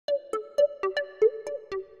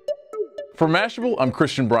For Mashable, I'm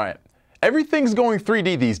Christian Bryant. Everything's going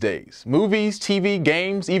 3D these days. Movies, TV,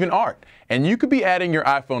 games, even art. And you could be adding your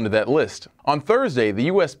iPhone to that list. On Thursday, the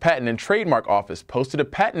U.S. Patent and Trademark Office posted a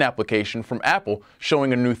patent application from Apple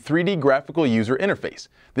showing a new 3D graphical user interface.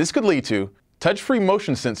 This could lead to touch-free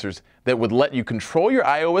motion sensors that would let you control your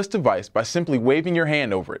iOS device by simply waving your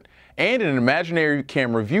hand over it, and an imaginary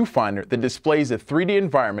camera viewfinder that displays a 3D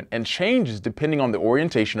environment and changes depending on the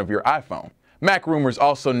orientation of your iPhone. Mac Rumors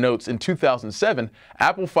also notes in 2007,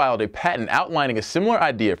 Apple filed a patent outlining a similar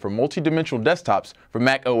idea for multidimensional desktops for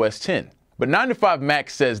Mac OS X. But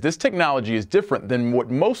 9to5Mac says this technology is different than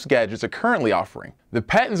what most gadgets are currently offering. The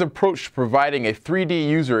patent's approach to providing a 3D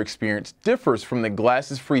user experience differs from the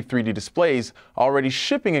glasses-free 3D displays already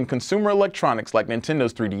shipping in consumer electronics like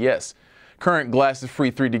Nintendo's 3DS. Current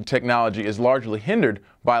glasses-free 3D technology is largely hindered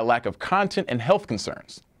by a lack of content and health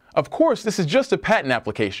concerns. Of course, this is just a patent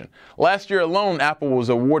application. Last year alone, Apple was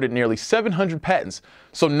awarded nearly 700 patents,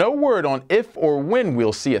 so no word on if or when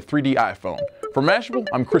we'll see a 3D iPhone. For Mashable,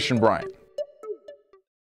 I'm Christian Bryant.